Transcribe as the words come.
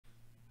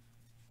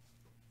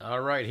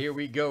All right, here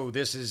we go.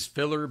 This is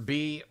Filler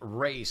B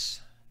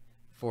race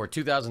for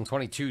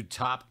 2022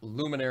 Top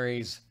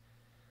Luminaries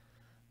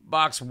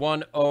Box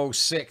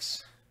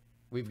 106.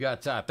 We've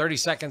got 30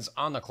 seconds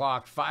on the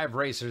clock, 5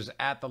 racers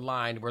at the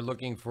line. We're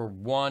looking for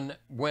one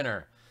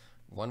winner.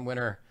 One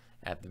winner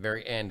at the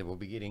very end. We'll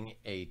be getting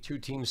a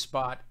 2-team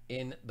spot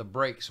in the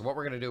break. So what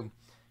we're going to do,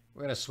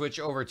 we're going to switch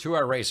over to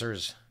our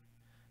racers.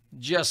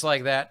 Just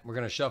like that, we're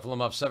going to shuffle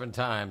them up 7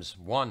 times.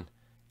 1,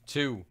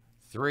 2,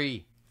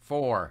 3,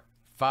 4,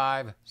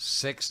 5,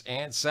 6,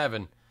 and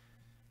 7.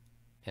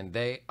 And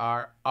they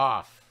are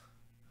off.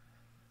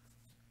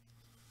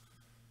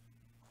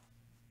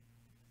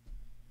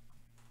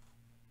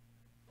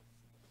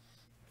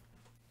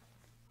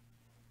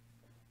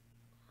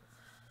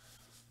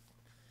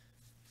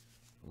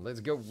 Let's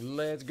go.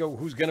 Let's go.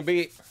 Who's going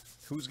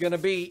to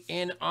be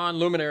in on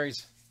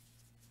Luminaries?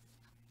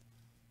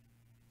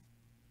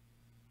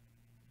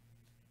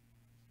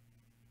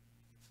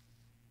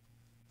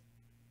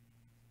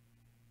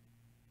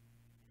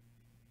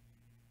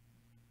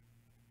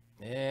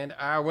 And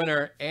our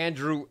winner,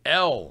 Andrew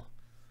L.,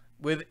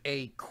 with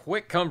a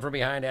quick come from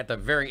behind at the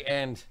very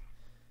end.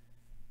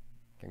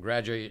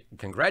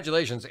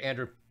 Congratulations,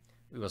 Andrew.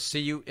 We will see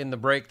you in the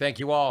break. Thank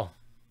you all.